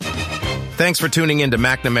Thanks for tuning in to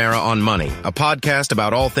McNamara on Money, a podcast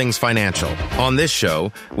about all things financial. On this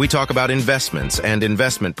show, we talk about investments and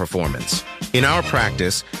investment performance. In our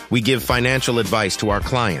practice, we give financial advice to our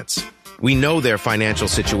clients. We know their financial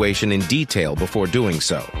situation in detail before doing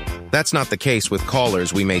so. That's not the case with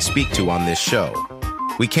callers we may speak to on this show.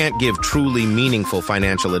 We can't give truly meaningful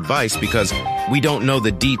financial advice because we don't know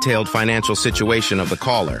the detailed financial situation of the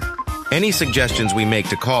caller. Any suggestions we make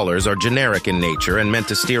to callers are generic in nature and meant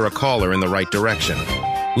to steer a caller in the right direction.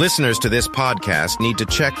 Listeners to this podcast need to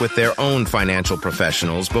check with their own financial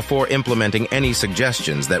professionals before implementing any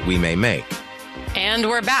suggestions that we may make. And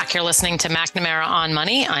we're back. You're listening to McNamara on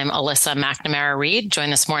Money. I'm Alyssa McNamara Reed,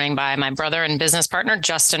 joined this morning by my brother and business partner,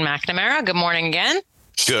 Justin McNamara. Good morning again.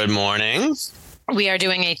 Good morning. We are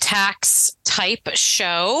doing a tax type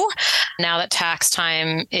show. Now that tax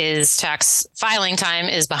filing time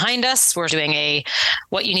is behind us, we're doing a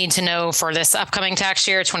what you need to know for this upcoming tax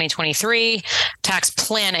year, 2023, tax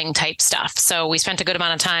planning type stuff. So we spent a good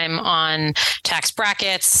amount of time on tax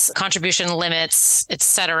brackets, contribution limits,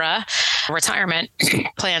 etc., retirement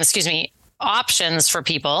plan, options for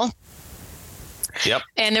people. Yep.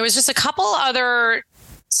 And there was just a couple other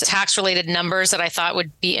tax-related numbers that I thought would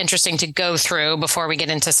be interesting to go through before we get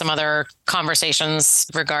into some other conversations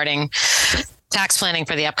regarding tax planning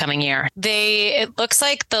for the upcoming year. It looks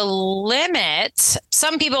like the limit,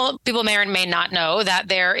 some people may or may not know that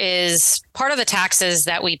there is part of the taxes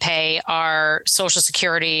that we pay are Social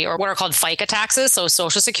Security, or what are called FICA taxes. So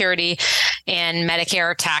Social Security and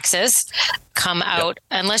Medicare taxes come out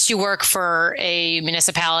unless you work for a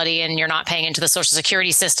municipality and you're not paying into the Social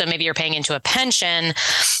Security system. Maybe you're paying into a pension.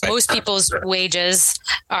 Most people's wages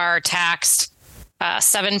are taxed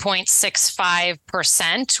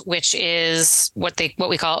 7.65%, which is what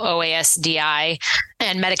we call OASDI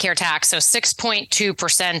and Medicare tax. So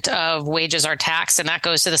 6.2% of wages are taxed, and that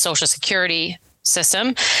goes to the Social Security system.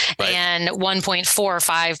 Right. And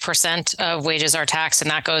 1.45% of wages are taxed,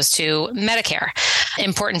 and that goes to Medicare.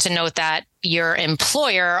 Important to note that your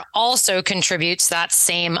employer also contributes that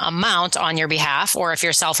same amount on your behalf, or if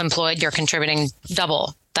you're self-employed, you're contributing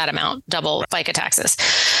double that amount, double FICA taxes.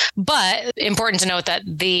 But important to note that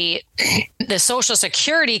the Social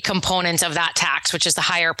Security component of that tax, which is the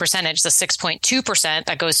higher percentage, the 6.2%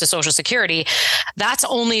 that goes to Social Security, that's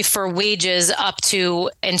only for wages up to,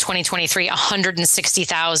 in 2023,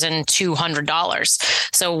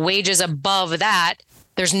 $160,200. So wages above that,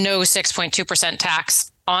 there's no 6.2% tax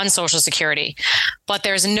on Social Security, but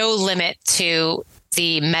there's no limit to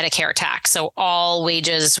the Medicare tax. So all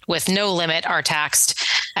wages with no limit are taxed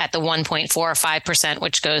at the 1.45%,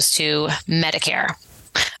 which goes to Medicare.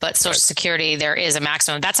 But Social Security, there is a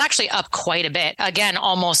maximum. That's actually up quite a bit. Again,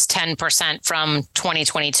 almost 10% from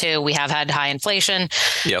 2022. We have had high inflation.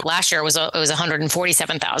 Yep. Last year it was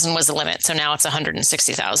 147,000 was the limit. So now it's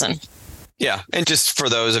 160,000. Yeah. And just for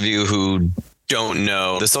those of you who don't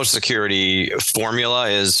know, the Social Security formula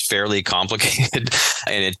is fairly complicated,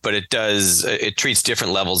 but it treats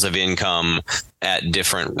different levels of income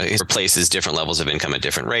it replaces different levels of income at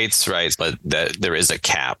different rates, right? But there is a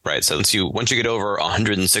cap, right? So once you get over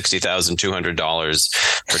 $160,200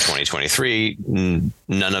 for 2023,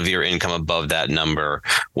 none of your income above that number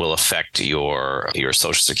will affect your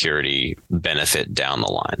Social Security benefit down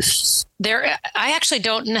the line. I actually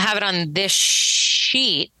don't have it on this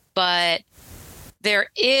sheet, but there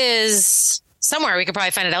is somewhere, we could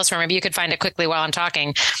probably find it elsewhere. Maybe you could find it quickly while I'm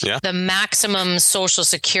talking. Yeah. The maximum amount of Social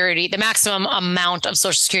Security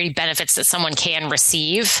benefits that someone can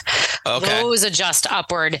receive. Okay. Those adjust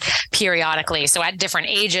upward periodically. So at different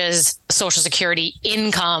ages, Social Security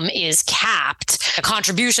income is capped. The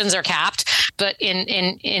contributions are capped, but in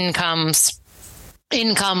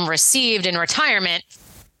income received in retirement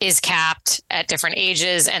is capped at different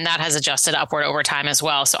ages, and that has adjusted upward over time as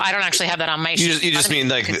well. So I don't actually have that on my sheet. You just mean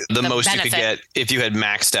like the most benefit you could get if you had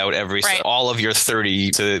maxed out all of your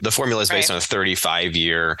 30. So the formula is based on a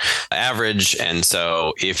 35-year average, and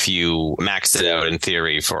so if you maxed it out in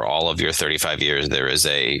theory for all of your 35 years, there's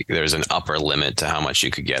an upper limit to how much you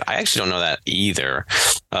could get. I actually don't know that either.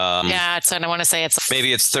 I want to say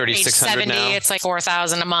maybe it's 3,600 now. It's like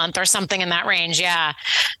 4,000 a month or something in that range. Yeah,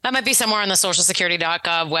 that might be somewhere on the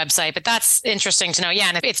socialsecurity.gov website, but that's interesting to know. Yeah,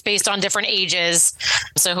 and it's based on different ages.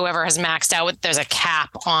 So whoever has maxed out, there's a cap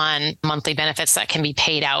on monthly benefits that can be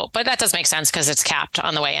paid out. But that does make sense because it's capped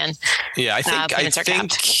on the way in. Yeah, I think this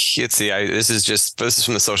is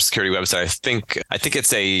from the Social Security website. I think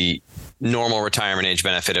it's normal retirement age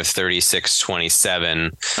benefit of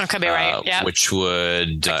 36.27. That could be right. Yeah. Which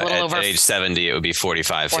would, at age 70, it would be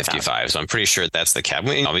 45.55. So I'm pretty sure that's the cap.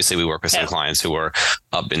 Obviously, we work with some clients who are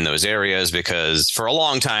up in those areas because for a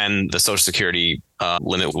long time, the Social Security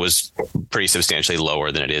limit was pretty substantially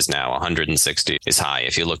lower than it is now. 160 is high.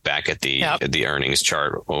 If you look back at the earnings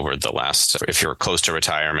chart over the last, if you're close to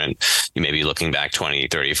retirement, you may be looking back 20,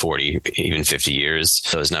 30, 40, even 50 years.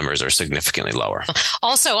 Those numbers are significantly lower.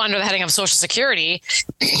 Also, under the heading of Social Security,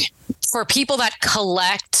 for people that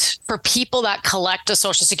collect a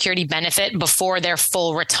Social Security benefit before their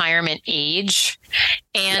full retirement age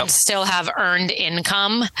and still have earned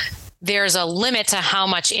income, there's a limit to how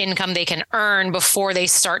much income they can earn before they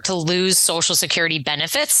start to lose Social Security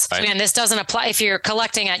benefits. Right. So again, this doesn't apply if you're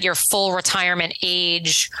collecting at your full retirement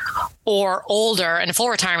age or older, and full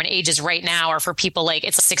retirement ages right now are for people like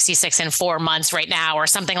it's 66 and 4 months right now or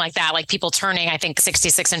something like that. Like people turning, I think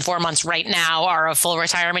 66 and 4 months right now are a full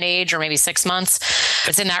retirement age, or maybe 6 months.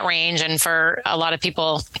 It's in that range. And for a lot of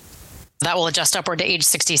people, that will adjust upward to age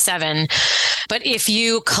 67. But if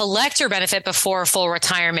you collect your benefit before full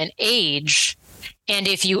retirement age, and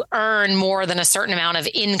if you earn more than a certain amount of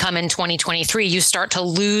income in 2023, you start to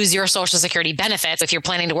lose your Social Security benefits. If you're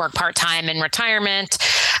planning to work part-time in retirement,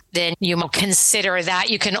 then you consider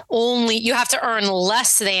that you have to earn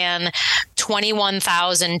less than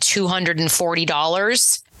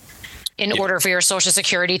 $21,240 in order for your Social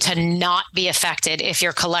Security to not be affected if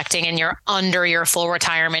you're collecting and you're under your full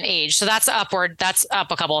retirement age. So that's up a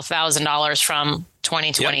couple of $1,000s from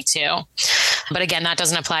 2022. Yep. But again, that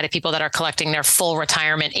doesn't apply to people that are collecting their full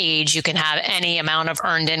retirement age. You can have any amount of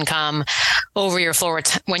earned income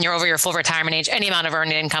when you're over your full retirement age, any amount of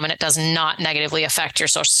earned income, and it does not negatively affect your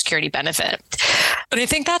Social Security benefit. But I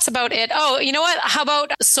think that's about it. Oh, you know what? How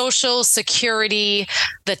about Social Security,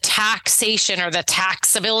 the taxation or the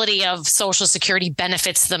taxability of Social Security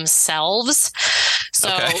benefits themselves?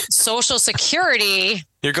 So Social Security...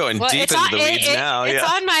 You're going deep into the weeds now.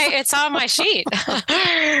 It's on my sheet.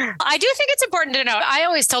 I do think it's important to note. I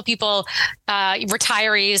always tell people,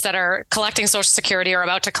 retirees that are collecting Social Security or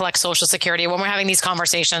about to collect Social Security, when we're having these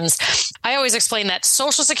conversations, I always explain that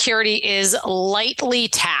Social Security is lightly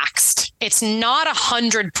taxed. It's not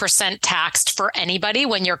 100% taxed for anybody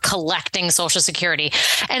when you're collecting Social Security.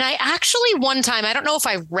 And I actually one time, I don't know if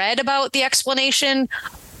I read about the explanation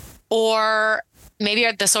or maybe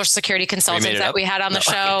the Social Security consultant that we had on the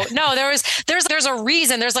show. No, there's a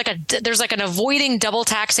reason. There's like an avoiding double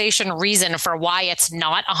taxation reason for why it's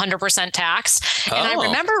not 100% taxed. And I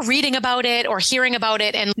remember reading about it or hearing about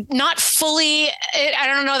it and not fully. I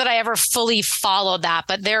don't know that I ever fully followed that,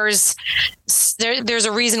 but there's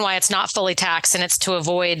a reason why it's not fully taxed, and it's to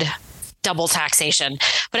avoid double taxation.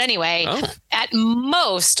 But anyway, at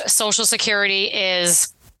most, Social Security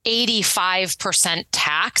is 85%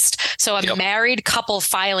 taxed. So a married couple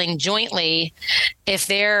filing jointly, if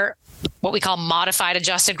their what we call modified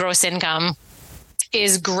adjusted gross income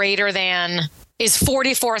is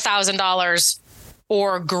 $44,000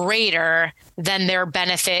 or greater, then their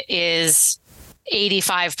benefit is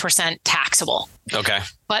 85% taxable. Okay.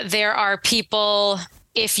 But there are people,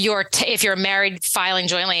 if you're married filing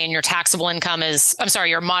jointly and your taxable income is,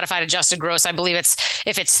 your modified adjusted gross, I believe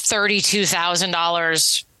if it's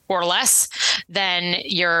 $32,000 or less, then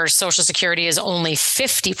your Social Security is only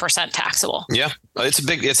 50% taxable. Yeah.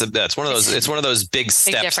 It's one of those big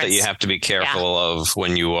steps that you have to be careful of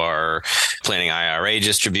when you are planning IRA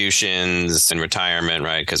distributions and retirement,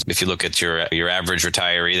 right? Because if you look at your average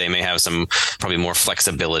retiree, they may have some probably more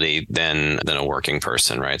flexibility than a working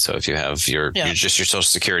person, right? So if you have your Social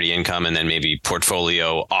Security income and then maybe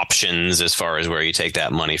portfolio options as far as where you take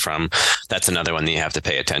that money from, that's another one that you have to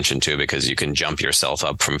pay attention to, because you can jump yourself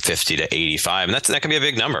up from 50 to 85, and that can be a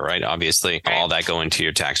big number, right? Obviously, all that going to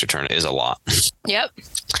your tax return is a lot. Yep.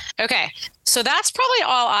 Okay. So that's probably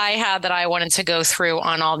all I had that I wanted to go through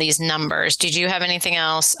on all these numbers. Did you have anything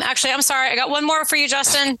else? Actually, I'm sorry. I got one more for you,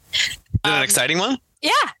 Justin. Is it an exciting one?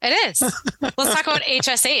 Yeah, it is. Let's talk about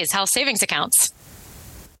HSAs, health savings accounts.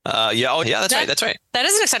 That's right. That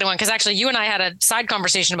is an exciting one, because actually you and I had a side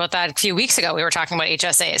conversation about that a few weeks ago. We were talking about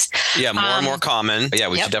HSAs. Yeah, more and more common. Yeah,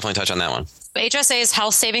 we should definitely touch on that one. HSA's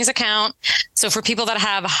health savings account. So for people that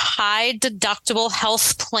have high deductible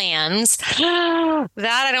health plans, that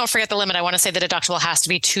I don't forget the limit. I want to say the deductible has to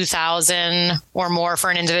be $2,000 or more for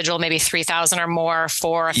an individual, maybe $3,000 or more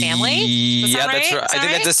for a family. That's right. I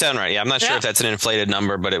think that does sound right. Yeah, I'm not sure if that's an inflated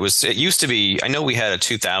number, but it used to be. I know we had a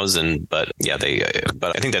 $2,000, but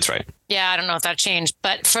but I think that's right. Yeah, I don't know if that changed,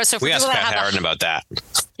 but for we asked Pat Harden about that.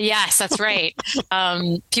 Yes, that's right.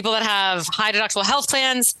 People that have high deductible health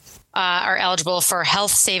plans, are eligible for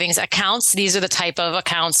health savings accounts. These are the type of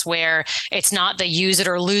accounts where it's not the use it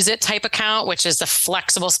or lose it type account, which is the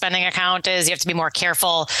flexible spending account is. You have to be more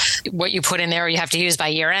careful what you put in there. You have to use by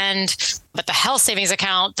year end. But the health savings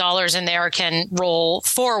account, dollars in there can roll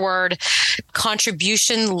forward.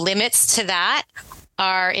 Contribution limits to that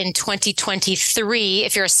are in 2023.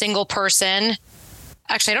 If you're a single person,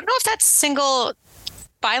 actually, I don't know if that's single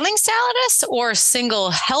filing status or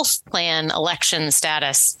single health plan election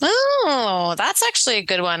status. Oh, that's actually a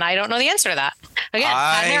good one. I don't know the answer to that.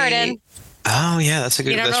 Again, Meriden. Oh, yeah, that's a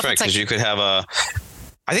good. That's right. Because like, you could have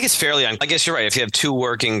I think it's fairly. I guess you're right. If you have two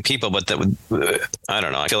working people, but that would. I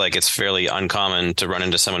don't know. I feel like it's fairly uncommon to run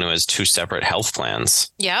into someone who has two separate health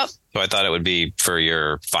plans. Yep. So I thought it would be for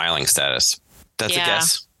your filing status. That's a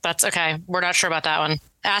guess. That's okay. We're not sure about that one.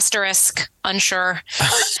 Asterisk, unsure.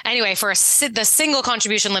 Anyway, the single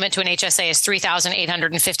contribution limit to an HSA is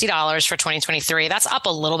 $3,850 for 2023. That's up a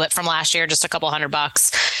little bit from last year, just a couple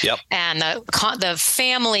 $100. Yep. And the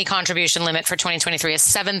family contribution limit for 2023 is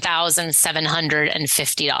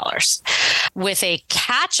 $7,750 with a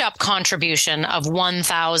catch-up contribution of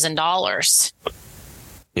 $1,000.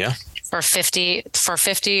 Yeah. For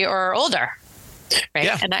 50 or older. Right.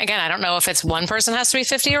 Yeah. And again, I don't know if it's one person has to be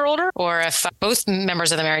 50 or older or if both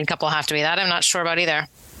members of the married couple have to be that. I'm not sure about either.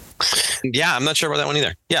 Yeah, I'm not sure about that one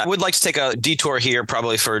either. Yeah, I would like to take a detour here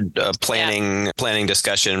probably for planning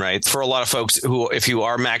discussion, right? For a lot of folks who, if you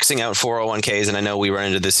are maxing out 401ks, and I know we run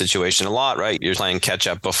into this situation a lot, right? You're playing catch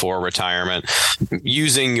up before retirement.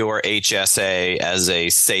 Using your HSA as a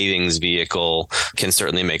savings vehicle can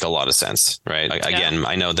certainly make a lot of sense, right? Again,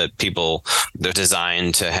 I know that they're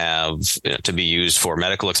designed to have, to be used for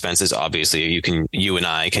medical expenses. Obviously, you and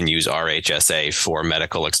I can use our HSA for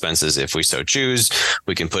medical expenses if we so choose.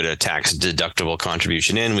 We can put a tax deductible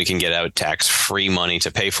contribution in. We can get out tax-free money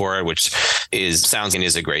to pay for it, which sounds like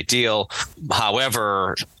is a great deal.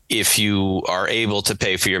 However, if you are able to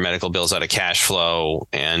pay for your medical bills out of cash flow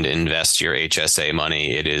and invest your HSA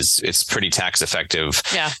money, it's pretty tax effective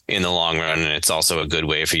in the long run. And it's also a good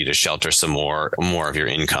way for you to shelter some more of your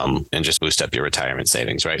income and just boost up your retirement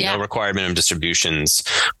savings, right? Yeah. No required minimum distributions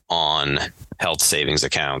on health savings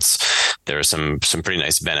accounts. There are some pretty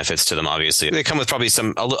nice benefits to them. Obviously, they come with probably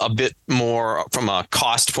a bit more from a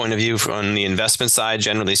cost point of view on the investment side,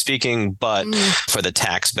 generally speaking, but for the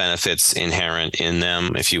tax benefits inherent in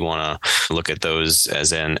them, if you want to look at those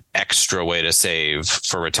as an extra way to save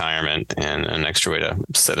for retirement and an extra way to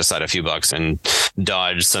set aside a few bucks and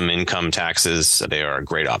dodge some income taxes, they are a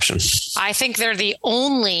great option. I think they're the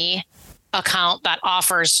only account that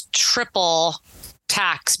offers triple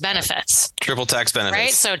tax benefits. Triple tax benefits.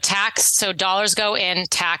 Right? So dollars go in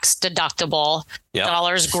tax deductible,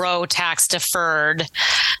 dollars grow tax deferred,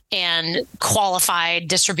 and qualified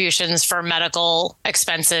distributions for medical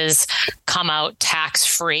expenses come out tax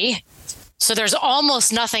free. So there's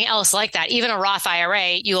almost nothing else like that. Even a Roth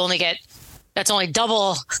IRA, that's only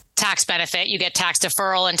double tax benefit. You get tax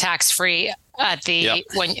deferral and tax free at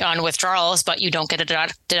on withdrawals, but you don't get a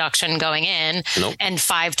deduction going in. Nope. And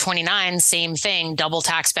 529, same thing, double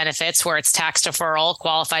tax benefits where it's tax deferral,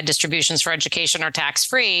 qualified distributions for education are tax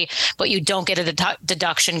free, but you don't get a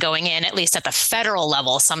deduction going in, at least at the federal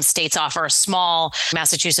level. Some states offer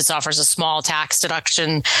Massachusetts offers a small tax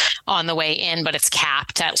deduction on the way in, but it's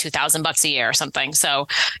capped at $2,000 a year or something. So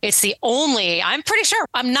it's the only, I'm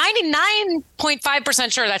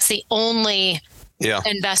 99.5% sure that's the only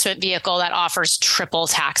investment vehicle that offers triple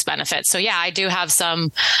tax benefits. So I do have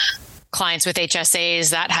some clients with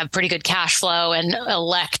HSAs that have pretty good cash flow and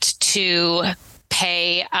elect to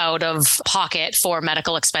pay out of pocket for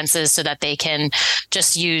medical expenses so that they can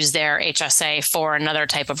just use their HSA for another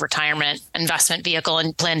type of retirement investment vehicle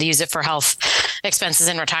and plan to use it for health expenses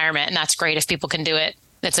in retirement. And that's great if people can do it.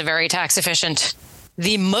 It's a very tax efficient,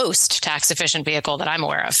 the most tax efficient vehicle that I'm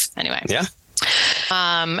aware of anyway. Yeah.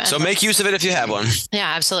 So make use of it if you have one.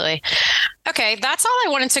 Yeah, absolutely. Okay, that's all I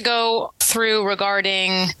wanted to go through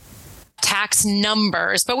regarding tax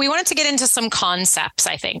numbers, but we wanted to get into some concepts,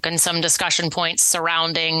 I think, and some discussion points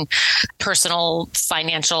surrounding personal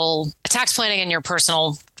financial tax planning in your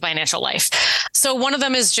personal financial life. So one of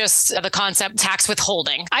them is just the concept tax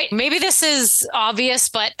withholding. Maybe this is obvious,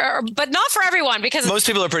 but not for everyone, because most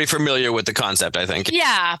people are pretty familiar with the concept, I think.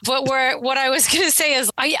 Yeah, but what I was going to say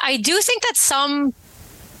is I do think that some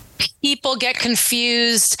people get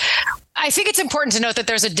confused. I think it's important to note that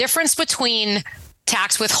there's a difference between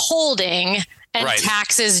tax withholding and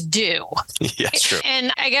taxes due. Yeah, true.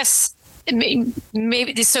 And I guess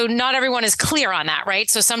maybe so not everyone is clear on that, right?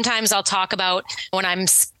 So sometimes I'll talk about when I'm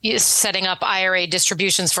setting up IRA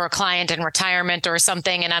distributions for a client in retirement or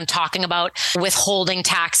something, and I'm talking about withholding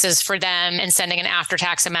taxes for them and sending an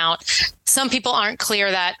after-tax amount. Some people aren't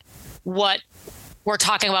clear that what we're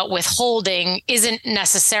talking about withholding isn't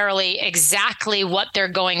necessarily exactly what they're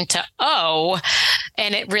going to owe.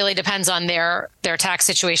 And it really depends on their tax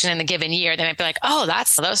situation in the given year. They might be like, oh,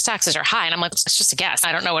 those taxes are high. And I'm like, it's just a guess.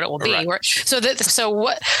 I don't know what it will be. Right. So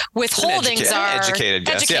what withholdings are educated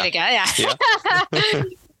guess.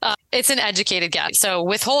 It's an educated guess. So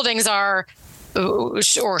withholdings are,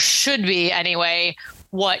 or should be anyway,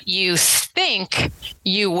 what you think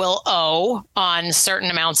you will owe on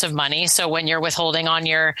certain amounts of money. So when you're withholding on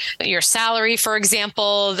your salary, for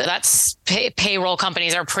example, that's payroll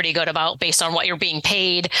companies are pretty good about based on what you're being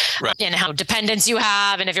paid, right, and how dependents you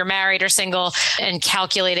have, and if you're married or single, and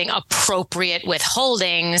calculating appropriate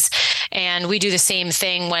withholdings. And we do the same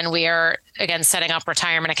thing when we are, again, setting up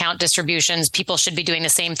retirement account distributions. People should be doing the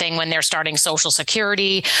same thing when they're starting Social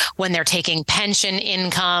Security, when they're taking pension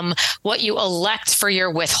income. What you elect for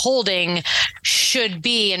your withholding should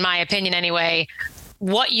be, in my opinion anyway,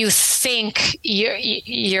 what you think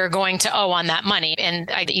you're going to owe on that money. And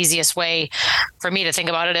the easiest way for me to think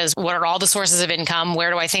about it is, what are all the sources of income? Where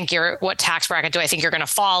do I think what tax bracket do I think you're going to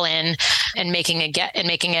fall in? And making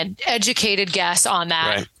an educated guess on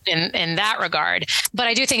that, right, in that regard. But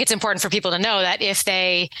I do think it's important for people to know that if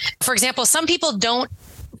they, for example, some people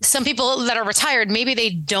that are retired, maybe they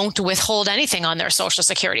don't withhold anything on their Social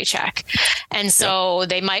Security check. And so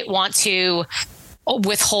they might want to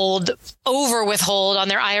withhold on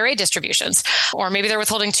their IRA distributions, or maybe they're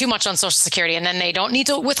withholding too much on Social Security and then they don't need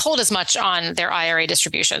to withhold as much on their IRA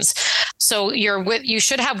distributions. So you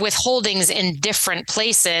should have withholdings in different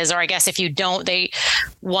places, or I guess if you don't,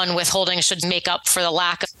 one withholding should make up for the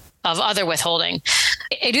lack of other withholding.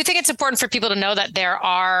 I do think it's important for people to know that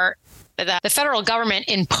the federal government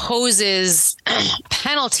imposes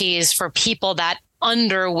penalties for people that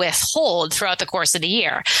under withhold throughout the course of the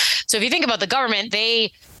year. So if you think about the government,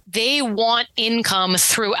 they want income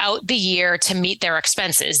throughout the year to meet their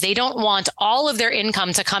expenses. They don't want all of their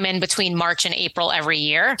income to come in between March and April every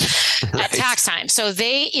year at tax time. So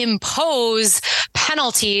they impose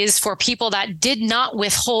penalties for people that did not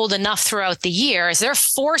withhold enough throughout the year. So they're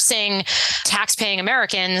forcing tax-paying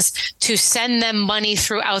Americans to send them money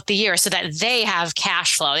throughout the year so that they have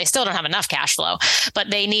cash flow. They still don't have enough cash flow, but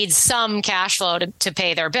they need some cash flow to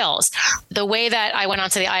pay their bills. The way that I went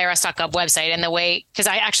onto the IRS.gov website, and because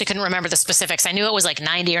I actually couldn't remember the specifics. I knew it was like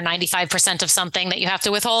 90 or 95% of something that you have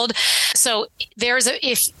to withhold. So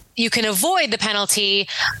if you can avoid the penalty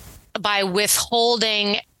by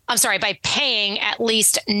by paying at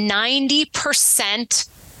least 90%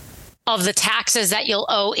 of the taxes that you'll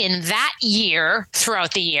owe in that year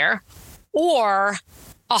throughout the year, or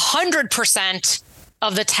 100%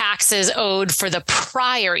 of the taxes owed for the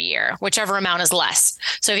prior year, whichever amount is less.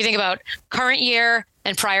 So if you think about current year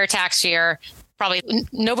and prior tax year, probably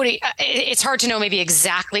it's hard to know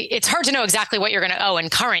exactly what you're going to owe in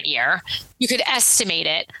current year. You could estimate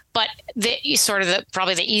it, but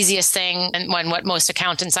probably the easiest thing, and what most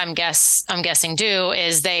accountants I'm guessing do,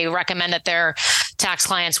 is they recommend that their tax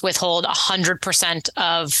clients withhold 100%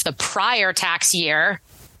 of the prior tax year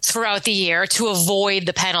throughout the year to avoid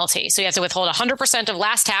the penalty. So you have to withhold 100% of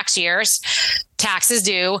last tax year's taxes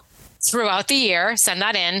due throughout the year, send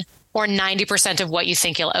that in, or 90% of what you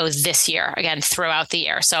think you'll owe this year, again, throughout the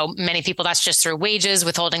year. So many people, that's just through wages,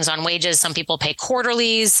 withholdings on wages. Some people pay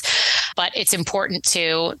quarterlies, but it's important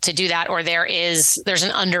to do that, or there's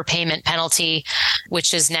an underpayment penalty,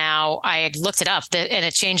 which is now, I looked it up, and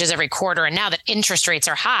it changes every quarter. And now that interest rates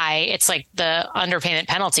are high, it's like the underpayment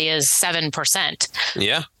penalty is 7%.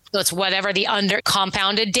 Yeah. So it's whatever the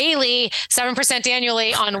compounded daily, 7%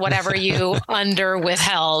 annually on whatever you under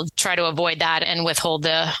withheld. Try to avoid that and withhold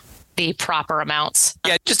the proper amounts.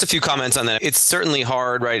 Yeah, just a few comments on that. It's certainly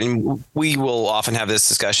hard, right? And we will often have this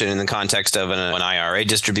discussion in the context of an IRA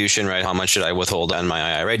distribution, right? How much should I withhold on my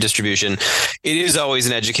IRA distribution? It is always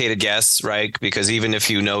an educated guess, right? Because even if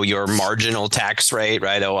you know your marginal tax rate,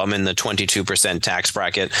 right? Oh, I'm in the 22% tax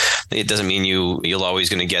bracket. It doesn't mean you'll always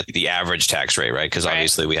going to get the average tax rate, right? Because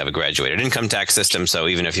obviously we have a graduated income tax system. So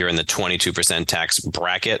even if you're in the 22% tax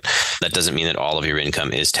bracket, that doesn't mean that all of your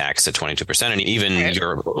income is taxed at 22%. And even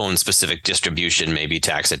your own specific distribution may be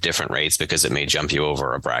taxed at different rates because it may jump you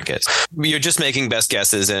over a bracket. You're just making best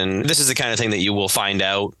guesses. And this is the kind of thing that you will find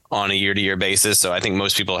out on a year-to-year basis. So I think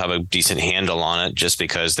most people have a decent handle on it just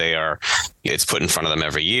because it's put in front of them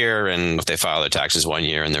every year. And if they file their taxes one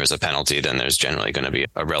year and there's a penalty, then there's generally going to be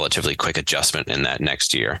a relatively quick adjustment in that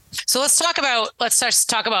next year. So let's talk about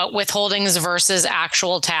withholdings versus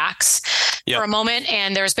actual tax for a moment.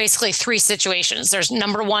 And there's basically three situations. There's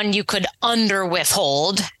number one, you could under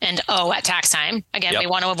withhold and owe at tax time. Again, we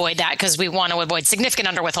want to avoid that because we want to avoid significant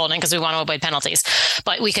under withholding because we want to avoid penalties.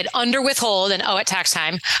 But we could under withhold and owe at tax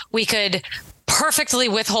time. We could perfectly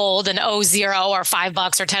withhold and owe $0 or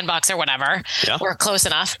 $5 or $10 or whatever, or close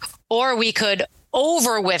enough. Or we could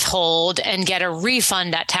over withhold and get a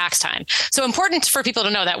refund at tax time. So important for people to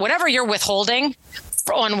know that whatever you're withholding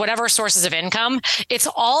on whatever sources of income, it's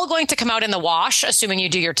all going to come out in the wash, assuming you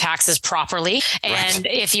do your taxes properly. And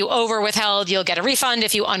if you over withheld, you'll get a refund.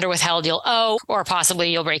 If you under withheld, you'll owe, or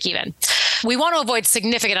possibly you'll break even. We want to avoid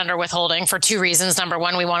significant under withholding for two reasons. Number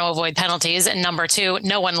one, we want to avoid penalties. And number two,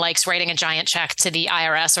 no one likes writing a giant check to the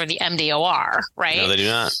IRS or the MDOR, right? No, they do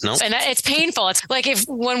not. No. And it's painful. It's like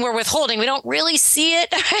when we're withholding, we don't really see it.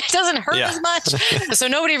 It doesn't hurt as much. So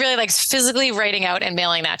nobody really likes physically writing out and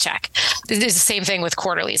mailing that check. It's the same thing with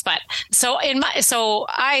quarterlies. But so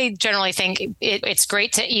I generally think it's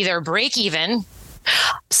great to either break even.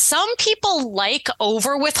 Some people like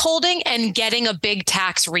over withholding and getting a big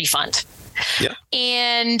tax refund. Yeah.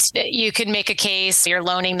 And you could make a case you're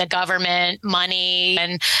loaning the government money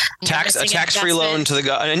and a tax-free loan to the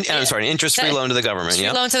government. I'm sorry, an interest-free loan to the government.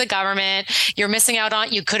 Loan to the government. You're missing out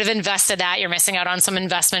on, you could have invested that. You're missing out on some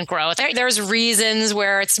investment growth. There's reasons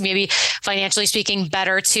where it's maybe financially speaking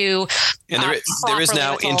better to. And there is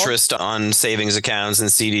now interest on savings accounts and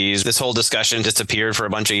CDs. This whole discussion disappeared for a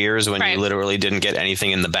bunch of years when you literally didn't get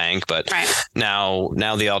anything in the bank. But now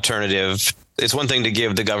the alternative. It's one thing to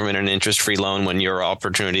give the government an interest-free loan when your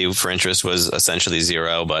opportunity for interest was essentially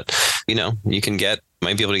zero, but you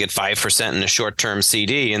might be able to get 5% in a short-term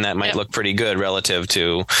CD, and that might look pretty good relative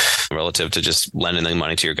to just lending the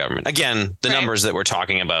money to your government. Again, the numbers that we're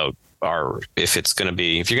talking about are if you're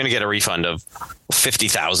going to get a refund of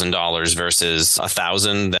 $50,000 versus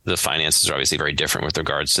 $1,000, the finances are obviously very different with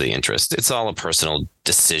regards to the interest. It's all a personal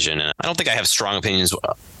decision, and I don't think I have strong opinions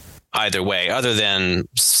either way, other than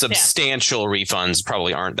substantial refunds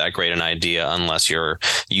probably aren't that great an idea unless you're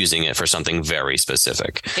using it for something very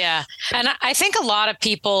specific. Yeah. And I think a lot of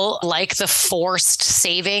people like the forced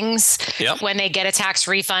savings. When they get a tax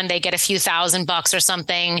refund, they get a few $1,000s or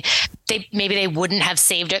something. Maybe they wouldn't have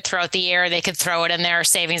saved it throughout the year. They could throw it in their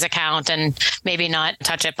savings account and maybe not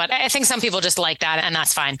touch it. But I think some people just like that, and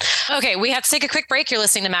that's fine. Okay, we have to take a quick break. You're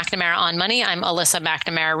listening to McNamara on Money. I'm Alyssa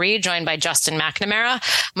McNamara Reed, joined by Justin McNamara,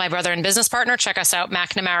 my brother and business partner. Check us out,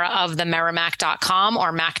 McNamaraoftheMerrimack.com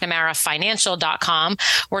or McNamaraFinancial.com.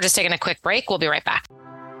 We're just taking a quick break. We'll be right back.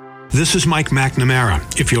 This is Mike McNamara.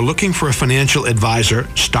 If you're looking for a financial advisor,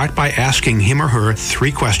 start by asking him or her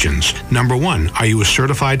 3 questions. Number 1, are you a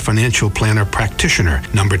certified financial planner practitioner?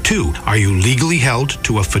 Number 2, are you legally held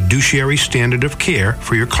to a fiduciary standard of care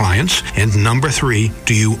for your clients? And number 3,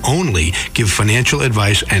 do you only give financial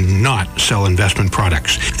advice and not sell investment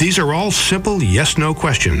products? These are all simple yes-no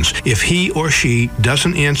questions. If he or she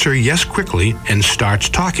doesn't answer yes quickly and starts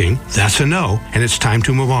talking, that's a no, and it's time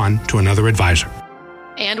to move on to another advisor.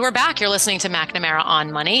 And we're back. You're listening to McNamara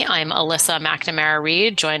on Money. I'm Alyssa McNamara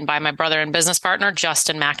Reed, joined by my brother and business partner,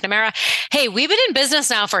 Justin McNamara. Hey, we've been in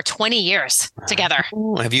business now for 20 years together.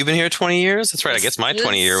 Have you been here 20 years? That's right. I guess my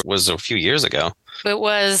 20 year was a few years ago.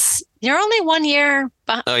 You're only 1 year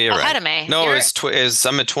ahead of me. No,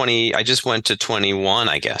 I'm at 20. I just went to 21,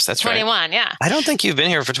 I guess. That's 21, right. 21, yeah. I don't think you've been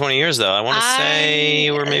here for 20 years, though. I want to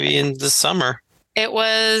say we're maybe in the summer. It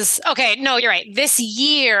was, okay, no, you're right. This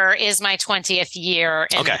year is my 20th year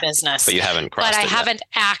in the business. But you haven't crossed it yet. But I haven't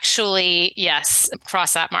actually,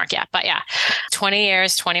 crossed that mark yet. But 20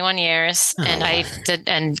 years, 21 years. Oh. And I did,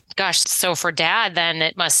 and gosh, so for Dad, then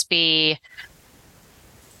it must be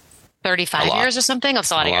 35 years or something.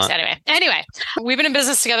 That's a lot of years. Anyway, we've been in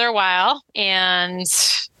business together a while, and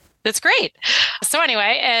it's great. So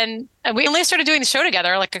anyway, and we only started doing the show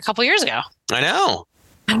together like a couple years ago. I know.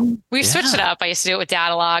 We've switched it up. I used to do it with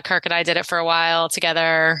Dad a lot. Kirk and I did it for a while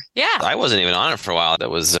together. Yeah. I wasn't even on it for a while. That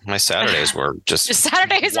was my Saturdays were just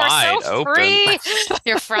Saturdays were so free.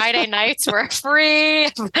 Your Friday nights were free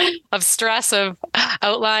of stress of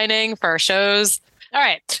outlining for our shows. All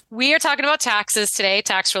right. We are talking about taxes today,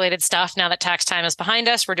 tax-related stuff. Now that tax time is behind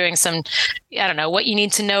us, we're doing some, what you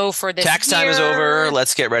need to know for this tax time is over.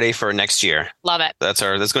 Let's get ready for next year. Love it. That's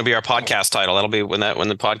going to be our podcast title. That'll be when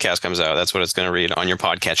the podcast comes out. That's what it's going to read on your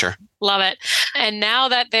podcatcher. Love it. And now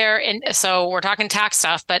that they're in, so we're talking tax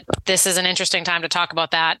stuff, but this is an interesting time to talk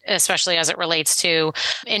about that, especially as it relates to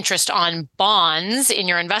interest on bonds in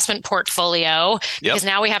your investment portfolio. Because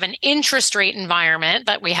now we have an interest rate environment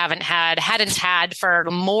that we hadn't had for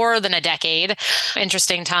more than a decade.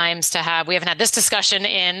 Interesting times to have. We haven't had this discussion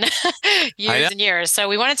in years and years. So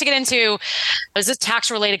we wanted to get into, this is a tax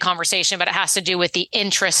related conversation, but it has to do with the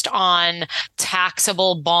interest on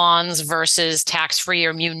taxable bonds versus tax-free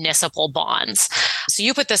or municipal bonds. So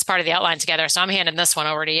you put this part of the outline together. So I'm handing this one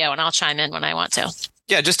over to you, and I'll chime in when I want to.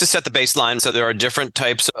 Yeah, just to set the baseline. So there are different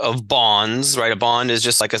types of bonds, right? A bond is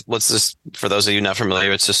just like what's this, for those of you not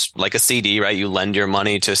familiar, it's just like a CD, right? You lend your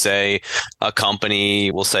money to, say, a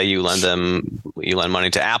company. We'll say you lend money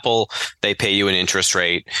to Apple. They pay you an interest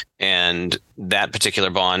rate, and that particular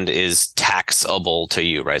bond is taxable to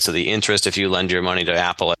you, right? So the interest, if you lend your money to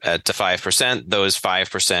Apple at 5%, those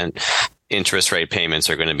 5% interest rate payments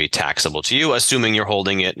are going to be taxable to you, assuming you're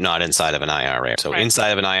holding it not inside of an IRA. So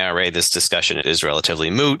inside of an IRA, this discussion is relatively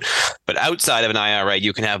moot. But outside of an IRA,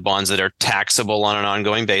 you can have bonds that are taxable on an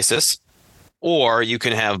ongoing basis, or you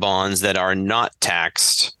can have bonds that are not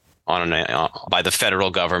taxed by the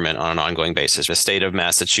federal government on an ongoing basis. The state of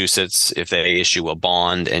Massachusetts, if they issue a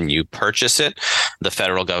bond and you purchase it, the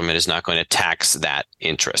federal government is not going to tax that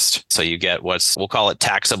interest. So you get we'll call it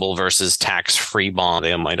taxable versus tax-free bond.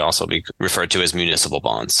 They might also be referred to as municipal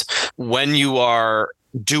bonds. When you are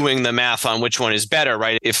doing the math on which one is better,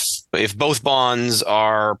 right? If both bonds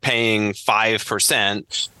are paying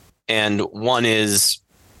 5% and one is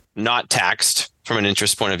not taxed from an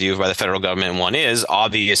interest point of view by the federal government, and one is,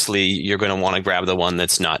 obviously you're going to want to grab the one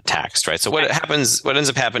that's not taxed, right? So what ends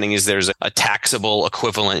up happening is there's a taxable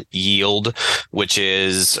equivalent yield, which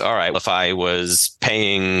is, all right, if I was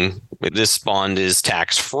paying, this bond is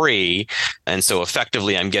tax free, and so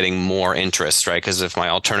effectively I'm getting more interest, right? Because if my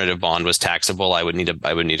alternative bond was taxable, I would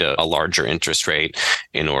need a larger interest rate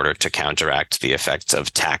in order to counteract the effects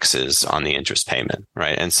of taxes on the interest payment,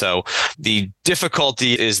 right? And so the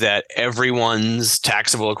difficulty is that everyone's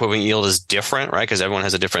taxable equivalent yield is different, right? Because everyone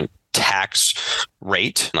has a different tax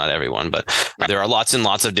rate. Not everyone, but there are lots and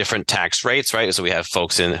lots of different tax rates, right? So we have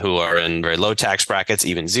folks who are in very low tax brackets,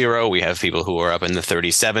 even zero. We have people who are up in the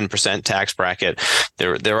 37% tax bracket.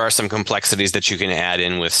 There are some complexities that you can add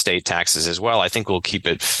in with state taxes as well. I think we'll keep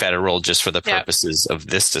it federal just for the purposes of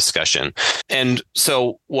this discussion. And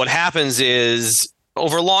so what happens is,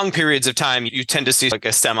 over long periods of time, you tend to see like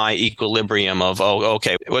a semi-equilibrium of,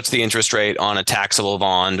 okay, what's the interest rate on a taxable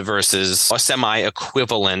bond versus a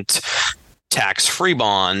semi-equivalent tax-free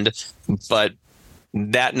bond, but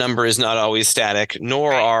that number is not always static,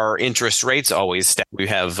 nor are interest rates always static. We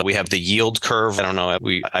have the yield curve. I don't know.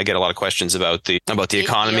 I get a lot of questions about the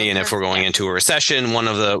economy, and if we're going into a recession. One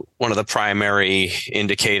of the primary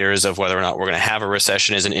indicators of whether or not we're going to have a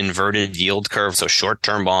recession is an inverted yield curve. So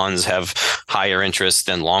short-term bonds have higher interest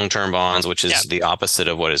than long-term bonds, which is the opposite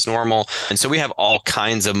of what is normal. And so we have all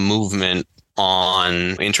kinds of movement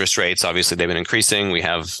on interest rates. Obviously, they've been increasing. We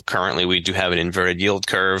do have an inverted yield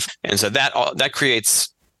curve. And so that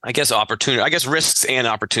creates, I guess, risks and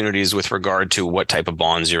opportunities with regard to what type of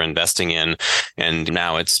bonds you're investing in. And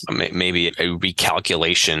now it's maybe a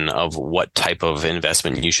recalculation of what type of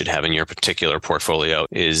investment you should have in your particular portfolio.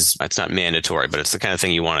 It's not mandatory, but it's the kind of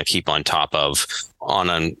thing you want to keep on top of on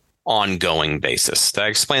an ongoing basis. Did I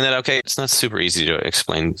explain that okay? It's not super easy to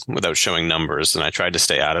explain without showing numbers, and I tried to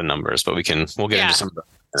stay out of numbers, but we'll get into some.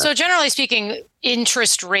 So generally speaking,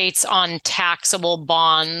 interest rates on taxable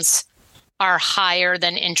bonds are higher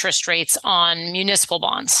than interest rates on municipal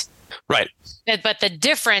bonds. Right. But the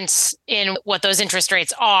difference in what those interest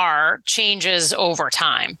rates are changes over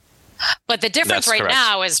time. But the difference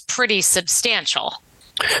now is pretty substantial.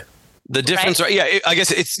 The difference, right? Yeah, I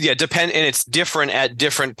guess it's and it's different at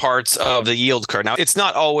different parts of the yield curve. Now, it's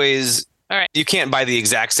not always. All right. You can't buy the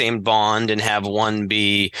exact same bond and have one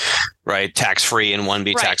be tax free and one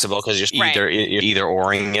be taxable, because you're either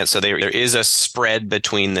oring it. So there is a spread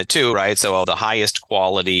between the two, right? So the highest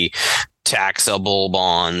quality taxable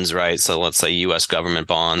bonds, right? So let's say U.S. government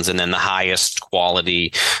bonds, and then the highest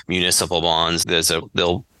quality municipal bonds.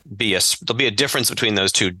 There'll be a difference between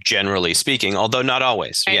those two, generally speaking, although not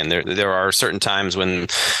always. Again, there are certain times when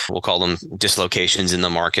we'll call them dislocations in the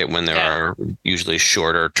market, when there are usually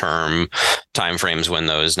shorter term timeframes when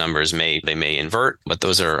those numbers may invert, but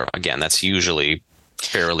those are, again, that's usually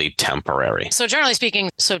fairly temporary. So generally speaking,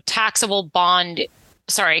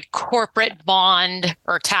 corporate bond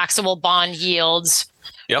or taxable bond yields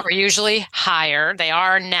are usually higher. They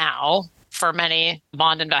are now for many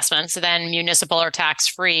bond investments than municipal or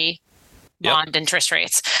tax-free bond interest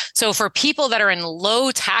rates. So for people that are in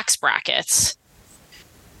low tax brackets,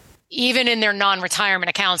 even in their non-retirement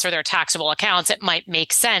accounts or their taxable accounts, it might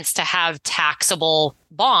make sense to have taxable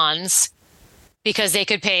bonds because they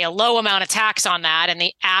could pay a low amount of tax on that and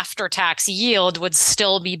the after-tax yield would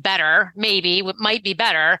still be better, might be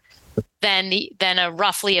better than a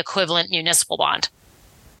roughly equivalent municipal bond.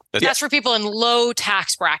 That's for people in low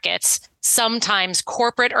tax brackets. Sometimes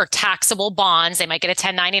corporate or taxable bonds, they might get a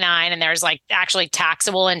 1099 and there's like actually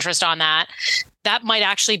taxable interest on that. That might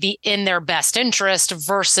actually be in their best interest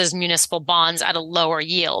versus municipal bonds at a lower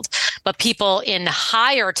yield. But people in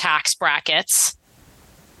higher tax brackets,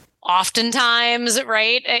 oftentimes,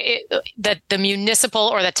 right, that the municipal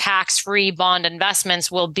or the tax-free bond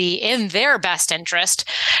investments will be in their best interest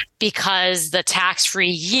because the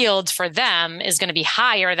tax-free yield for them is going to be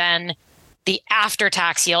higher than the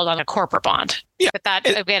after-tax yield on a corporate bond. Yeah. But that,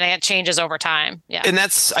 again, it changes over time. Yeah. And I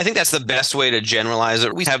think that's the best way to generalize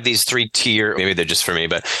it. We have these 3 tier, maybe they're just for me,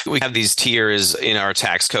 but we have these tiers in our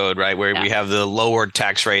tax code, right? Where we have the lower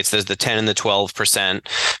tax rates. There's the 10 and the 12%,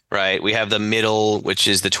 right? We have the middle, which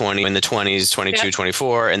is the 20 in the 20s, 22,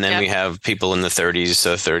 24. And then we have people in the 30s.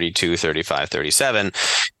 So 32, 35, 37.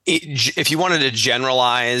 If you wanted to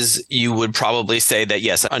generalize, you would probably say that,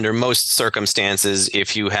 yes, under most circumstances,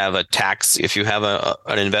 if you have an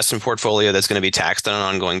investment portfolio that's going to be taxed on an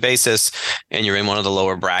ongoing basis and you're in one of the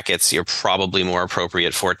lower brackets, you're probably more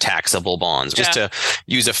appropriate for taxable bonds. Just to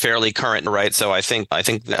use a fairly current, right? So I think I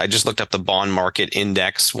just looked up the bond market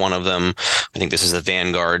index. One of them, I think this is the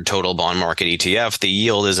Vanguard Total Bond Market ETF. The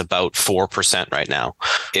yield is about 4% right now.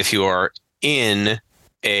 If you are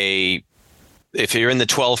if you're in the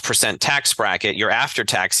 12% tax bracket, your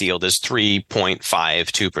after-tax yield is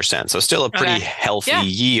 3.52%. So still a pretty healthy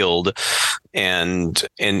yield. And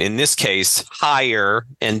in this case, higher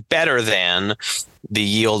and better than the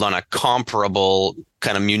yield on a comparable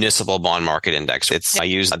kind of municipal bond market index. I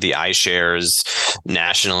use the iShares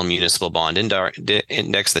National Municipal Bond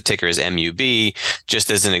Index. The ticker is MUB. Just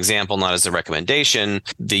as an example, not as a recommendation,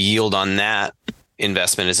 the yield on that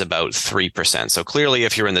investment is about 3%. So clearly,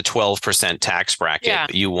 if you're in the 12% tax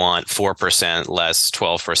bracket, you want 4% less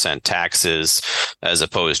 12% taxes as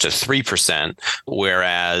opposed to 3%.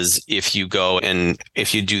 Whereas if you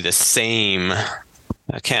do the same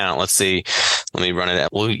account, let me run it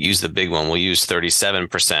out. We'll use the big one. We'll use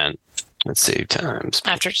 37%. Let's see, times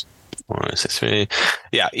after 163.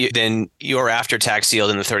 Yeah, then your after-tax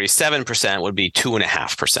yield in the 37% would be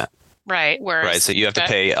 2.5%. Right. So you have to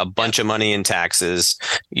pay a bunch of money in taxes.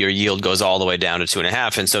 Your yield goes all the way down to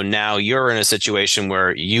 2.5%. And so now you're in a situation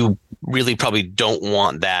where you really probably don't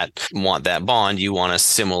want that bond. You want a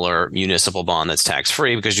similar municipal bond that's tax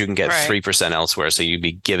free because you can get 3% elsewhere. So you'd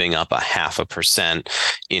be giving up 0.5%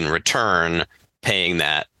 in return, paying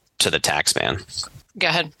that to the tax man. Go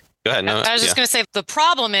ahead. No, I was just going to say one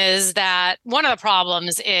of the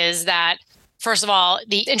problems is that, first of all,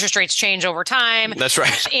 the interest rates change over time. That's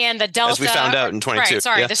right. And the delta, as we found out in 22.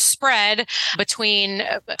 The spread between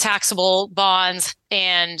taxable bonds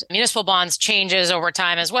and municipal bonds changes over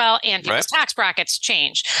time as well. And people's tax brackets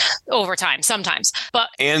change over time sometimes.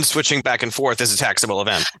 And switching back and forth is a taxable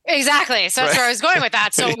event. Exactly. So that's where I was going with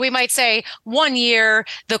that. So we might say 1 year,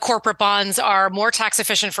 the corporate bonds are more tax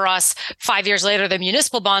efficient for us. 5 years later, the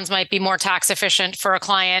municipal bonds might be more tax efficient for a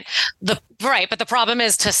client. But the problem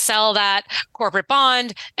is to sell that corporate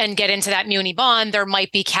bond and get into that muni bond, there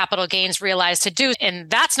might be capital gains realized to do. And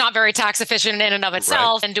that's not very tax efficient in and of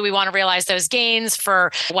itself. And do we want to realize those gains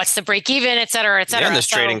for what's the break even, et cetera, et cetera? And there's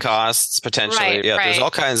trading costs potentially. There's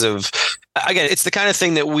all kinds of, again, it's the kind of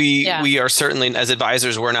thing that we are certainly, as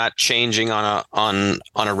advisors, we're not changing on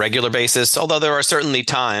a regular basis, although there are certainly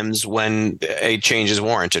times when a change is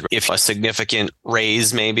warranted. If a significant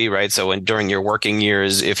raise, maybe, right? So during your working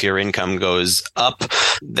years, if your income goes up,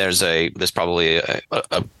 there's probably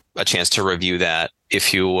a chance to review that.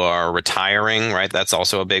 If you are retiring, right, that's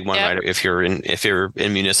also a big one, right? If you're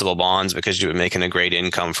in municipal bonds because you've been making a great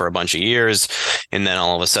income for a bunch of years, and then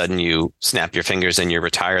all of a sudden you snap your fingers and you're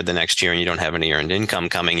retired the next year and you don't have any earned income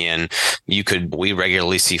coming in, we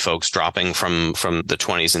regularly see folks dropping from the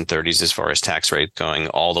 20s and 30s as far as tax rate going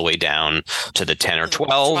all the way down to the 10 or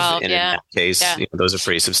 12. And in that case, those are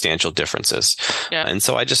pretty substantial differences. And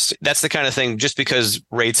so that's the kind of thing, just because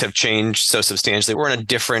rates have changed so substantially, we're in a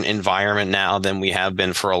different environment now than we have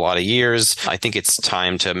been for a lot of years. I think it's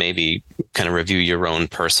time to maybe kind of review your own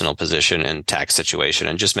personal position and tax situation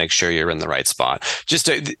and just make sure you're in the right spot. Just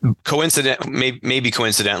maybe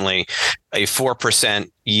coincidentally, a 4%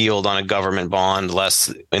 yield on a government bond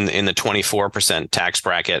less in the 24% tax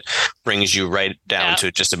bracket brings you right down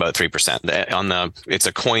to just about 3%. It's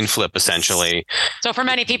a coin flip essentially. So for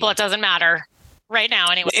many people, it doesn't matter right now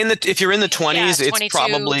anyway. If you're in the 20s, it's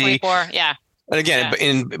probably 24, yeah. And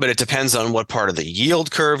again, but it depends on what part of the yield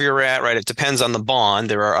curve you're at, right? It depends on the bond.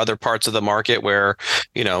 There are other parts of the market where,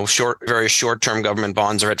 very short-term government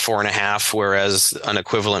bonds are at 4.5, whereas an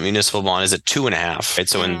equivalent municipal bond is at 2.5. Right?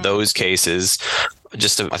 So in those cases,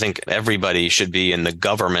 I think everybody should be in the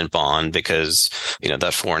government bond because, that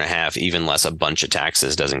 4.5, even less a bunch of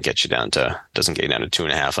taxes doesn't get you down to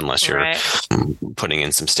 2.5 unless you're putting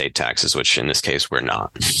in some state taxes, which in this case we're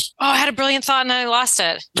not. Oh, I had a brilliant thought and I lost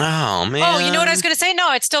it. Oh, man. Oh, you know what I was going to say?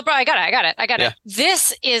 No, it's still, I got it. Yeah.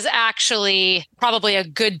 This is actually probably a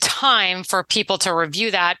good time for people to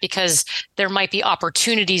review that because there might be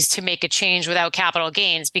opportunities to make a change without capital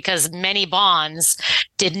gains because many bonds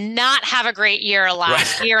did not have a great year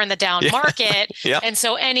last year in the down market. And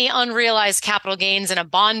so any unrealized capital gains in a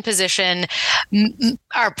bond position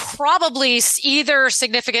are probably either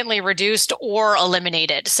significantly reduced or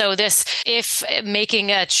eliminated. So if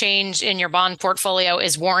making a change in your bond portfolio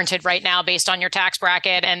is warranted right now based on your tax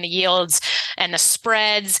bracket and the yields and the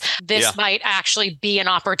spreads, this might actually be an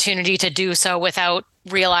opportunity to do so without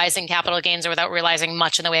realizing capital gains or without realizing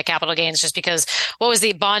much in the way of capital gains, just because what was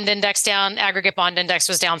the bond index down? Aggregate bond index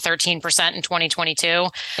was down 13% in 2022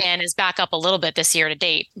 and is back up a little bit this year to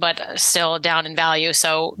date, but still down in value.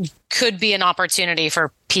 So could be an opportunity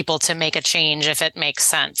for people to make a change if it makes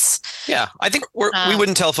sense. Yeah, I think we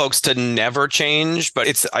wouldn't tell folks to never change,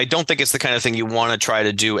 but I don't think it's the kind of thing you want to try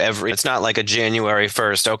to do it's not like a January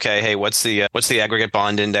 1st. Okay, hey, what's the aggregate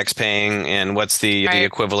bond index paying and what's the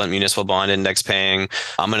equivalent municipal bond index paying?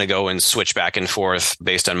 I'm going to go and switch back and forth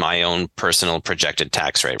based on my own personal projected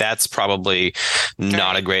tax rate. That's probably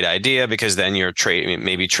not a great idea because then you're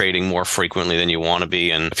maybe trading more frequently than you want to be.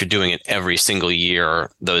 And if you're doing it every single year,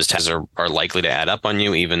 those taxes are likely to add up on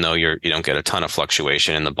you, even though you don't get a ton of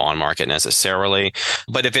fluctuation in the bond market necessarily.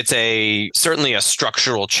 But if it's certainly a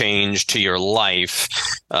structural change to your life,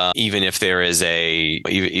 even if there is a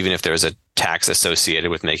tax associated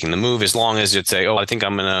with making the move, as long as you'd say, I think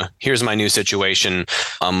here's my new situation.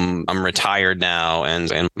 I'm retired now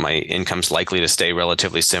and my income's likely to stay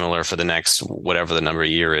relatively similar for the next, whatever the number of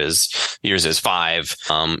years is 5.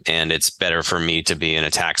 And it's better for me to be in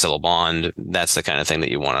a taxable bond. That's the kind of thing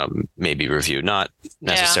that you want to maybe review, not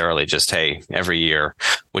necessarily just, hey, every year,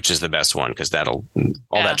 which is the best one, because that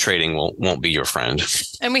trading won't be your friend.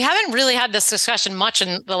 And we haven't really had this discussion much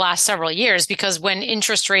in the last several years because when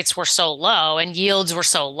interest rates were so low and yields were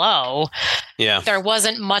so low, there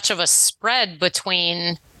wasn't much of a spread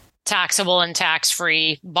between taxable and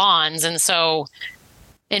tax-free bonds. And so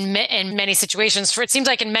in many situations, it seems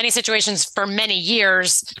like in many situations for many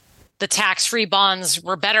years, the tax-free bonds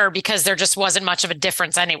were better because there just wasn't much of a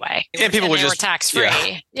difference anyway. And people were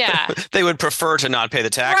tax-free. Yeah. They would prefer to not pay the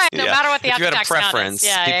tax. Right. No matter what the after tax preference,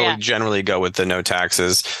 people would generally go with the no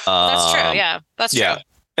taxes. That's true. Yeah. That's true.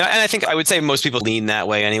 And I think I would say most people lean that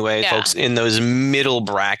way anyway. Yeah. Folks in those middle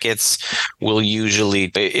brackets will usually,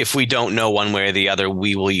 if we don't know one way or the other,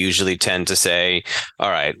 we will usually tend to say, all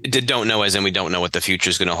right, don't know as in we don't know what the future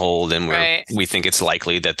is going to hold. And we think it's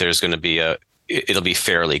likely that there's going to be it'll be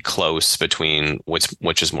fairly close between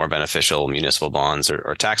which is more beneficial, municipal bonds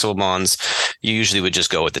or taxable bonds. You usually would just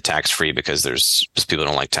go with the tax-free because people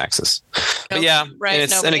don't like taxes. But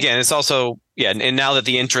and again, it's also, and now that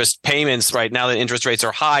the interest payments, now that interest rates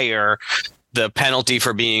are higher, the penalty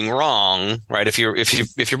for being wrong, right? If your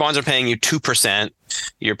bonds are paying you 2%,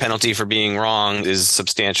 your penalty for being wrong is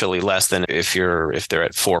substantially less than if they're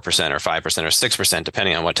at 4% or 5% or 6%,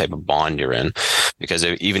 depending on what type of bond you're in. Because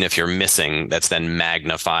even if you're missing, that's then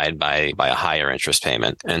magnified by a higher interest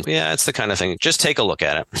payment. And it's the kind of thing. Just take a look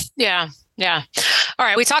at it. Yeah. Yeah. All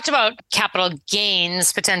right. We talked about capital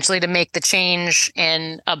gains potentially to make the change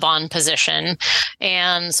in a bond position.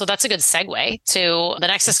 And so that's a good segue to the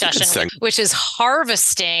next discussion, which is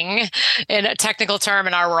harvesting, in a technical term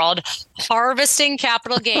in our world, harvesting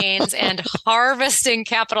capital gains and harvesting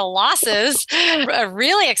capital losses. A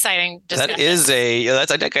really exciting discussion.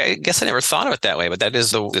 I guess I never thought of it that way, but that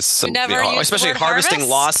is especially harvesting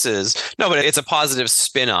losses. No, but it's a positive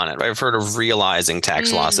spin on it. Right? I've heard of realizing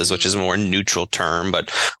tax losses, which is a more neutral term, but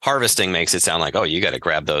harvesting makes it sound like, oh, you got to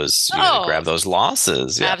grab those, grab those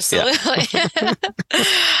losses. Yeah, absolutely. Yeah.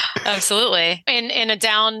 Absolutely. In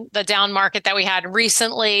the down market that we had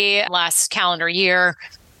recently last calendar year,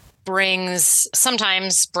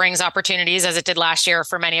 sometimes brings opportunities, as it did last year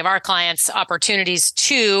for many of our clients, opportunities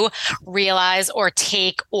to realize or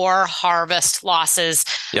take or harvest losses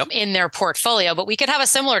in their portfolio. But we could have a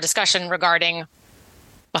similar discussion regarding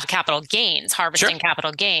capital gains, harvesting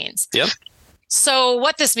capital gains. Yep. So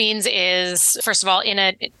what this means is, first of all,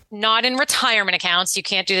 not in retirement accounts. You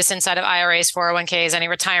can't do this inside of IRAs, 401ks, any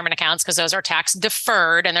retirement accounts, because those are tax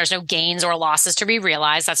deferred and there's no gains or losses to be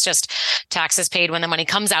realized. That's just taxes paid when the money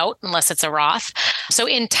comes out, unless it's a Roth. So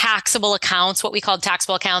in taxable accounts, what we call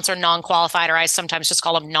taxable accounts are non-qualified, or I sometimes just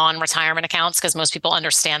call them non-retirement accounts because most people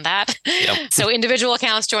understand that. Yep. So individual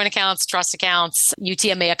accounts, joint accounts, trust accounts,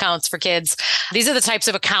 UTMA accounts for kids. These are the types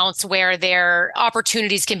of accounts where their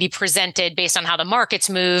opportunities can be presented based on how the markets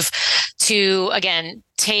move to, again,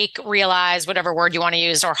 take, realize, whatever word you want to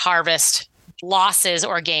use, or harvest losses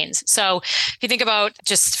or gains. So if you think about,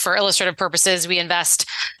 just for illustrative purposes, we invest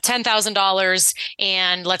 $10,000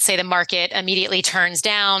 and let's say the market immediately turns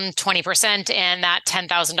down 20% and that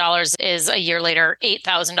 $10,000 is a year later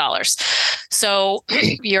 $8,000. So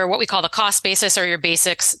your what we call the cost basis, or your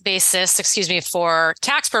basis, for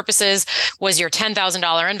tax purposes, was your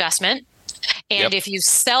 $10,000 investment. And if you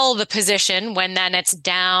sell the position when then it's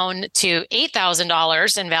down to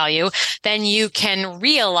 $8,000 in value, then you can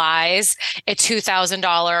realize a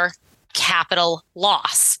 $2,000 capital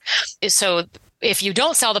loss. So if you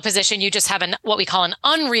don't sell the position, you just have what we call an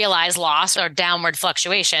unrealized loss or downward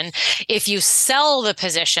fluctuation. If you sell the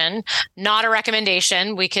position, not a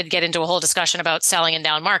recommendation. We could get into a whole discussion about selling in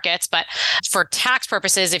down markets, but for tax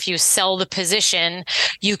purposes, if you sell the position,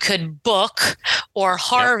 you could book or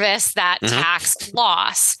harvest that tax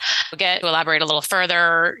loss. To elaborate a little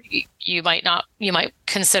further, you might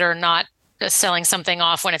consider not selling something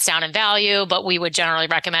off when it's down in value, but we would generally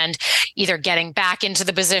recommend either getting back into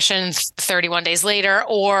the position 31 days later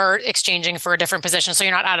or exchanging for a different position, so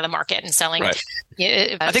you're not out of the market and selling. Right.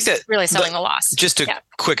 I think that really selling the loss. Just a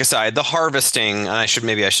quick aside, the harvesting, and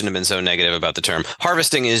maybe I shouldn't have been so negative about the term.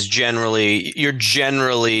 Harvesting is you're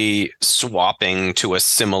generally swapping to a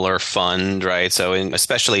similar fund, right? So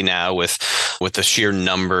especially now with the sheer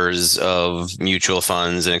numbers of mutual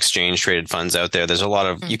funds and exchange traded funds out there, there's a lot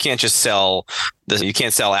of, you can't just sell you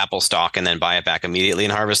can't sell Apple stock and then buy it back immediately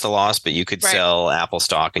and harvest the loss, but you could sell Apple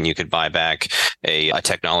stock and you could buy back a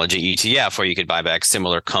technology ETF, or you could buy back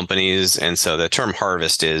similar companies. And so the term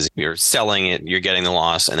harvest is you're selling it, you're getting the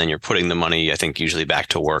loss, and then you're putting the money, I think, usually back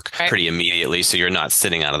to work pretty immediately. So you're not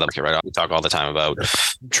sitting out of the market, right? We talk all the time about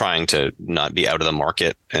trying to not be out of the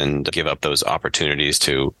market and give up those opportunities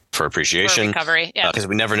for appreciation, recovery, because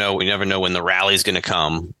we never know when the rally is going to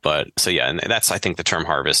come. But and that's, I think, the term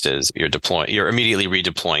harvest is you're immediately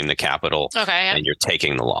redeploying the capital, and you're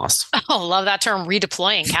taking the loss. Oh, love that term,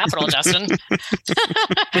 redeploying capital, Justin.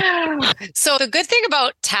 So the good thing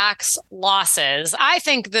about tax losses, I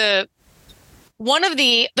think there's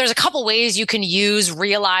a couple ways you can use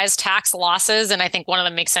realized tax losses. And I think one of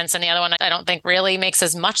them makes sense and the other one I don't think really makes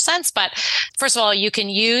as much sense. But first of all, you can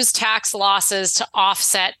use tax losses to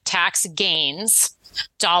offset tax gains,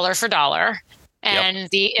 dollar for dollar. And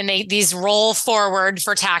these roll forward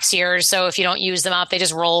for tax years. So if you don't use them up, they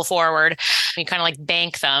just roll forward. You kind of like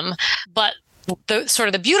bank them. But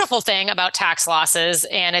the beautiful thing about tax losses,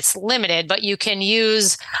 and it's limited, but you can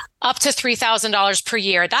use up to $3,000 per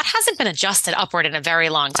year. That hasn't been adjusted upward in a very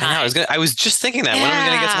long time. I was just thinking that. When are we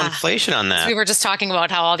going to get some inflation on that? We were just talking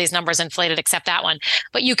about how all these numbers inflated except that one.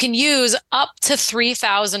 But you can use up to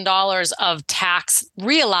 $3,000 of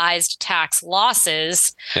realized tax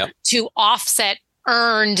losses to offset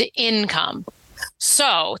earned income.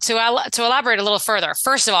 So to elaborate a little further,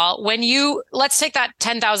 first of all, let's take that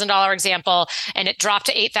 $10,000 example and it dropped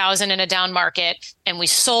to $8,000 in a down market and we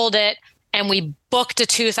sold it and we booked a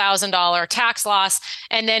 $2,000 tax loss.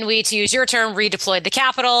 And then we, to use your term, redeployed the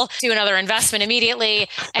capital to another investment immediately.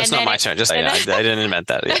 That's not my turn. I didn't invent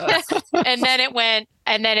that. Yeah.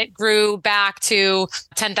 And then it grew back to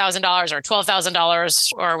 $10,000 or $12,000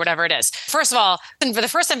 or whatever it is. First of all, for the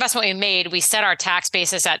first investment we made, we set our tax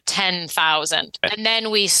basis at $10,000. And then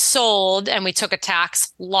we sold and we took a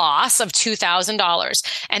tax loss of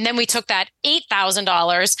 $2,000. And then we took that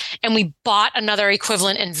 $8,000 and we bought another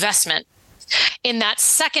equivalent investment. In that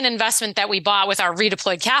second investment that we bought with our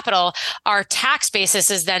redeployed capital, our tax basis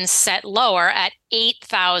is then set lower at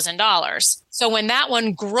 $8,000. So when that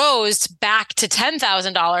one grows back to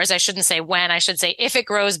 $10,000, I shouldn't say when, I should say if it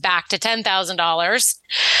grows back to $10,000,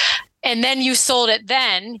 and then you sold it,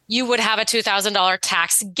 then you would have a $2,000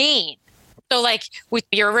 tax gain. So like with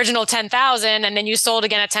your original 10,000 and then you sold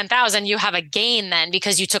again at 10,000, you have a gain then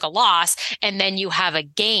because you took a loss and then you have a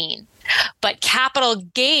gain. But capital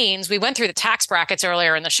gains, we went through the tax brackets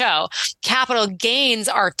earlier in the show. Capital gains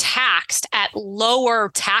are taxed at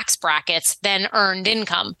lower tax brackets than earned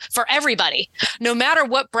income for everybody. No matter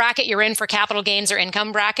what bracket you're in for capital gains or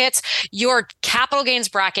income brackets, your capital gains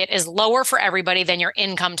bracket is lower for everybody than your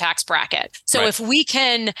income tax bracket. So if we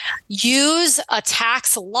can use a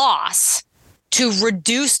tax loss to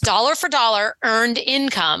reduce dollar for dollar earned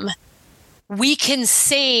income, we can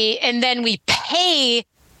say, and then we pay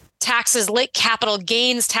taxes, capital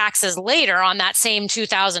gains taxes later on that same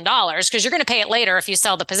 $2,000, because you're going to pay it later if you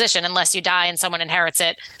sell the position, unless you die and someone inherits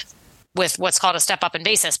it with what's called a step up in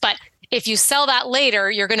basis. But if you sell that later,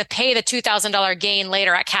 you're going to pay the $2,000 gain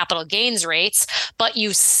later at capital gains rates, but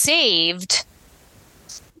you saved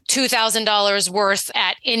 $2,000 worth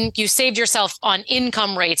you saved yourself on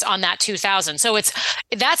income rates on that $2,000. So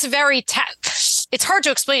that's very it's hard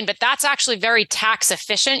to explain, but that's actually very tax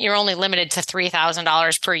efficient. You're only limited to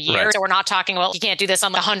 $3,000 per year. Right. So we're not talking about, you can't do this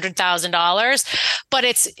on the $100,000, but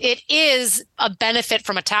it is a benefit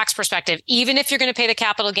from a tax perspective. Even if you're going to pay the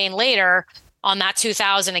capital gain later on that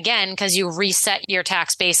 2,000 again, because you reset your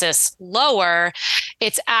tax basis lower,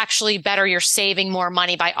 it's actually better. You're saving more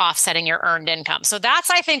money by offsetting your earned income. So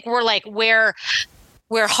that's, I think,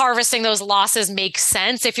 where harvesting those losses makes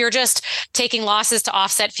sense. If you're just taking losses to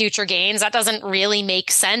offset future gains, that doesn't really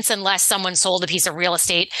make sense unless someone sold a piece of real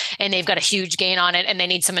estate and they've got a huge gain on it and they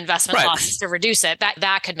need some investment losses to reduce it.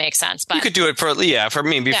 That could make sense. But you could do it for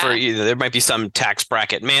maybe for either. There might be some tax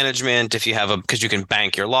bracket management if you have because you can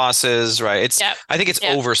bank your losses, right? I think it's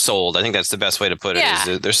oversold. I think that's the best way to put it.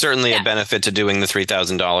 Is there's certainly a benefit to doing the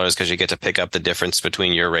 $3,000 because you get to pick up the difference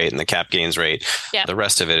between your rate and the cap gains rate. Yep. The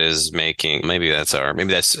rest of it is maybe that's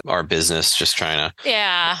our business just trying to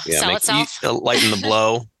sell itself, lighten the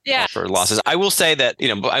blow for losses. I will say that, we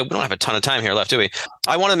don't have a ton of time here left, do we?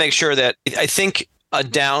 I want to make sure that I think a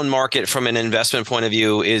down market from an investment point of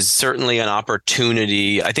view is certainly an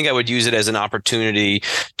opportunity. I think I would use it as an opportunity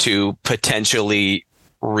to potentially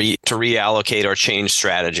reallocate or change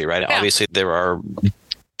strategy, right? Yeah. Obviously, there are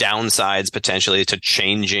downsides potentially to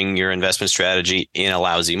changing your investment strategy in a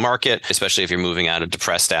lousy market, especially if you're moving out of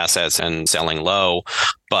depressed assets and selling low.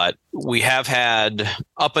 But we have had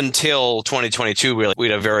up until 2022, we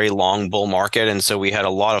had a very long bull market. And so we had a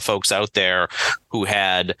lot of folks out there who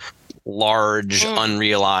had large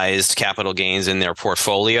unrealized capital gains in their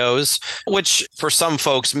portfolios, which for some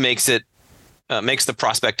folks makes the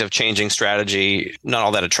prospect of changing strategy not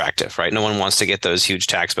all that attractive, right? No one wants to get those huge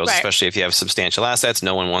tax bills, especially if you have substantial assets.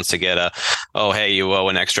 No one wants to get you owe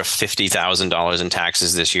an extra $50,000 in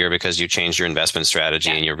taxes this year because you changed your investment strategy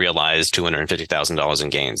and you realized $250,000 in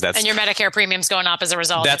gains. And your Medicare premium's going up as a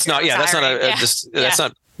result. That's not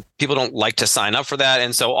people don't like to sign up for that.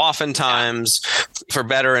 And so oftentimes, for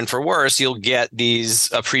better and for worse, you'll get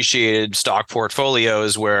these appreciated stock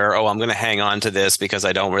portfolios where, I'm going to hang on to this because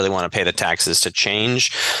I don't really want to pay the taxes to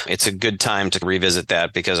change. It's a good time to revisit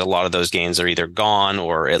that because a lot of those gains are either gone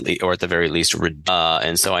or at the very least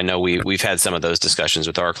and so I know we've had some of those discussions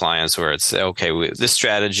with our clients where it's this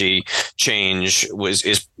strategy change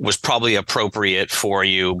was probably appropriate for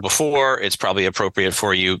you before. It's probably appropriate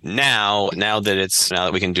for you now that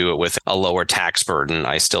we can do it with a lower tax burden.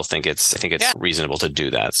 I still think it's reasonable to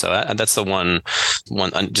do that. So that's the one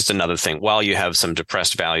just another thing. While you have some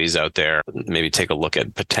depressed values out there, maybe take a look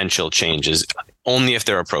at potential changes. Only if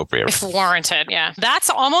they're appropriate. If warranted, yeah. That's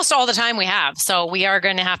almost all the time we have. So we are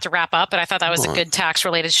going to have to wrap up, but I thought that was a good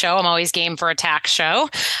tax-related show. I'm always game for a tax show.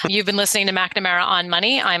 You've been listening to McNamara on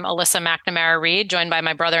Money. I'm Alyssa McNamara-Reed, joined by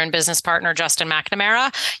my brother and business partner, Justin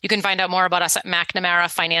McNamara. You can find out more about us at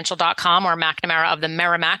McNamaraFinancial.com or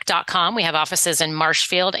McNamaraoftheMerrimack.com. We have offices in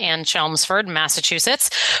Marshfield and Chelmsford, Massachusetts.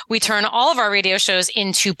 We turn all of our radio shows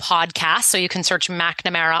into podcasts, so you can search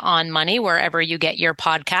McNamara on Money wherever you get your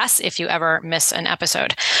podcasts if you ever miss an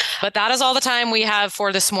episode. But that is all the time we have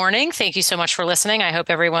for this morning. Thank you so much for listening. I hope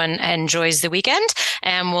everyone enjoys the weekend,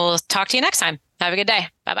 and we'll talk to you next time. Have a good day.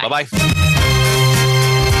 Bye-bye. Bye-bye.